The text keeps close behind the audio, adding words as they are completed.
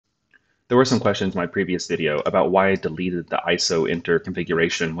There were some questions in my previous video about why I deleted the ISO inter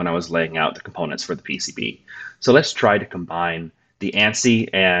configuration when I was laying out the components for the PCB. So let's try to combine the ANSI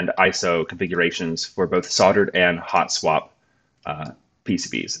and ISO configurations for both soldered and hot swap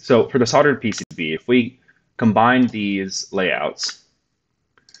PCBs. So for the soldered PCB, if we combine these layouts,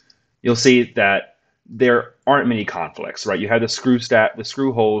 you'll see that there aren't many conflicts, right? You have the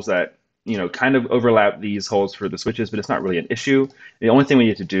screw holes that kind of overlap these holes for the switches, but it's not really an issue. The only thing we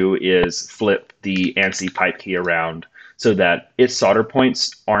need to do is flip the ANSI pipe key around so that its solder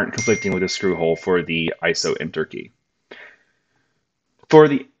points aren't conflicting with the screw hole for the ISO enter key. For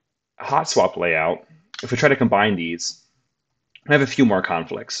the hot swap layout, if we try to combine these, we have a few more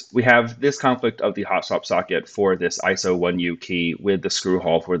conflicts. We have this conflict of the hot swap socket for this ISO 1U key with the screw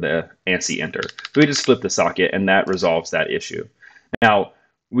hole for the ANSI enter. So we just flip the socket and that resolves that issue. Now,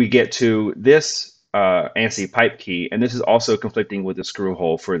 we get to this ANSI pipe key, and this is also conflicting with the screw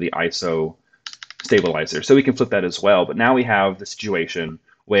hole for the ISO stabilizer. So we can flip that as well. But now we have the situation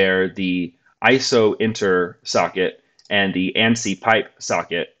where the ISO enter socket and the ANSI pipe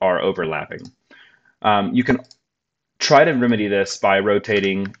socket are overlapping. You can try to remedy this by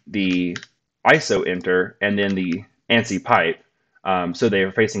rotating the ISO enter and then the ANSI pipe so they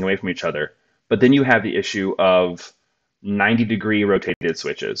are facing away from each other. But then you have the issue of 90-degree rotated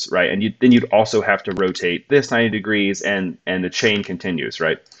switches, right? And then you'd also have to rotate this 90 degrees and the chain continues,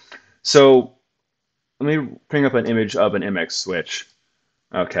 right? So let me bring up an image of an MX switch.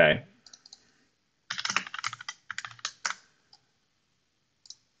 Okay.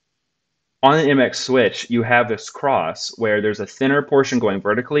 On an MX switch, you have this cross where there's a thinner portion going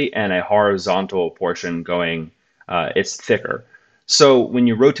vertically and a horizontal portion going, it's thicker. So when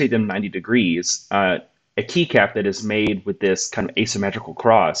you rotate them 90 degrees, a keycap that is made with this kind of asymmetrical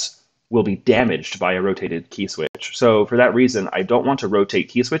cross will be damaged by a rotated key switch. So for that reason, I don't want to rotate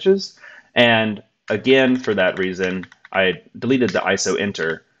key switches. And again, for that reason, I deleted the ISO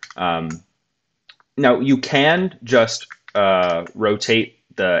enter. Now you can just rotate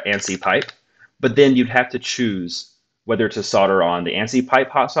the ANSI pipe, but then you'd have to choose whether to solder on the ANSI pipe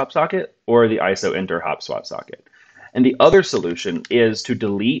hot swap socket or the ISO enter hot swap socket. And the other solution is to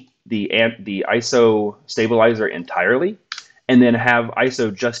delete the ISO stabilizer entirely and then have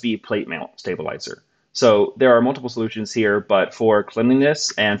ISO just be plate mount stabilizer. So there are multiple solutions here, but for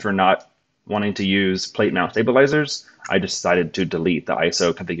cleanliness and for not wanting to use plate mount stabilizers, I decided to delete the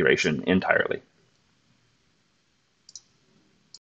ISO configuration entirely.